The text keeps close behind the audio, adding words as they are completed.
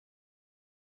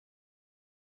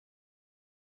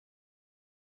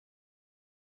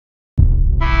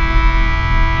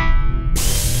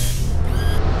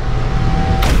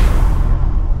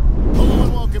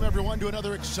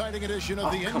exciting edition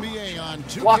of the NBA on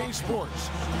 2K Sports.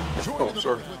 Oh,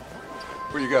 sorry.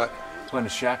 What do you got? Playing a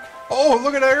Shaq. Oh,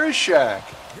 look at there is Shaq.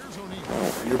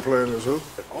 You're playing as who?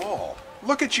 Oh,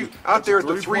 look at you out there at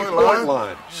the three-point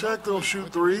line. Shaq don't shoot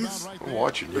threes. I'm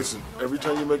watching you. Listen, every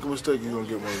time you make a mistake, you're going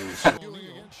to get one of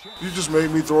these. You just made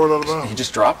me throw it out of bounds. He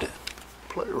just dropped it.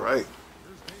 Play right.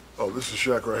 Oh, this is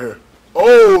Shaq right here.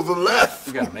 Oh, the left.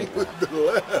 You gotta make that. The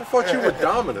left. I thought you were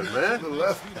dominant, man. The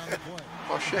left.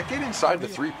 Oh, Shaq, get inside the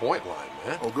three-point line,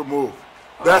 man. Oh, good move.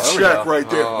 That's there we Shaq go. right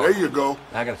there. There you go.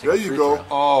 Now I gotta take There a you free go. throw.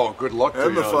 Oh, good luck to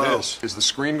And you the on foul. this. Is the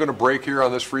screen going to break here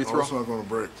on this free Oh, throw? it's not going to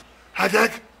break.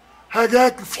 Hagak.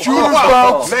 Shooter's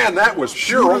Oh, bounce. man, that was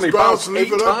pure. Shooter's Only bounce. bounced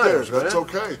Leave 8 it up there. times, That's man.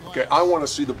 okay. Okay, I want to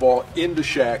see the ball into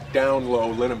Shaq, down low,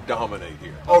 let him dominate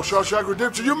here. Oh, Shawshank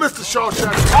Redemption. You missed the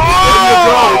Shawshank.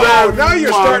 Oh, now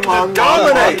you're starting to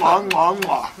dominate.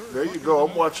 There you go.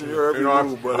 I'm watching your every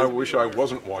move, buddy. I wish I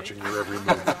wasn't watching your every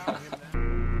move.